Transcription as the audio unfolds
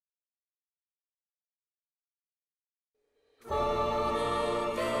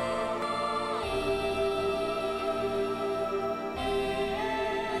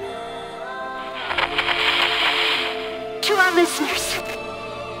To our listeners,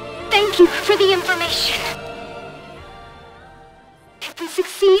 thank you for the information. If we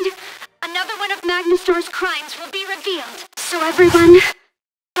succeed, another one of Magnustor's crimes will be revealed. So everyone,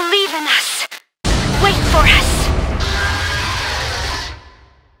 believe in us. Wait for us.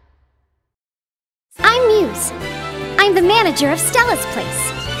 I'm Muse. I'm the manager of Stella's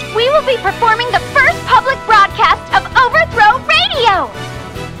place. We will be performing the first public broadcast of Overthrow Radio!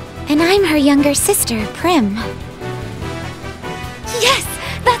 And I'm her younger sister, Prim. Yes,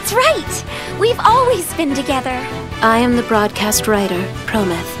 that's right! We've always been together. I am the broadcast writer,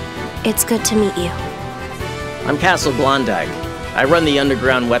 Prometh. It's good to meet you. I'm Castle Blondike. I run the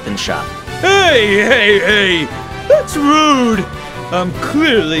underground weapon shop. Hey! That's rude! I'm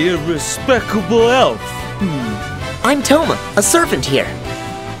clearly a respectable elf. I'm Toma, a servant here.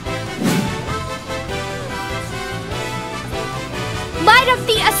 Light up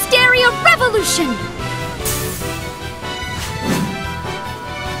the Asteria Revolution!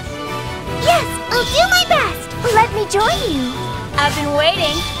 Yes, I'll do my best! Let me join you. I've been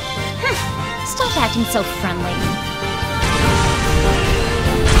waiting. Stop acting so friendly.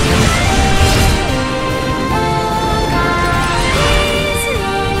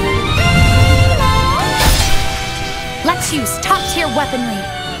 Let's use top-tier weaponry.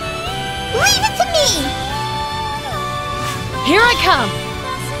 Leave it to me! Here I come!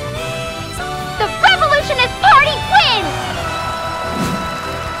 The revolutionist party wins!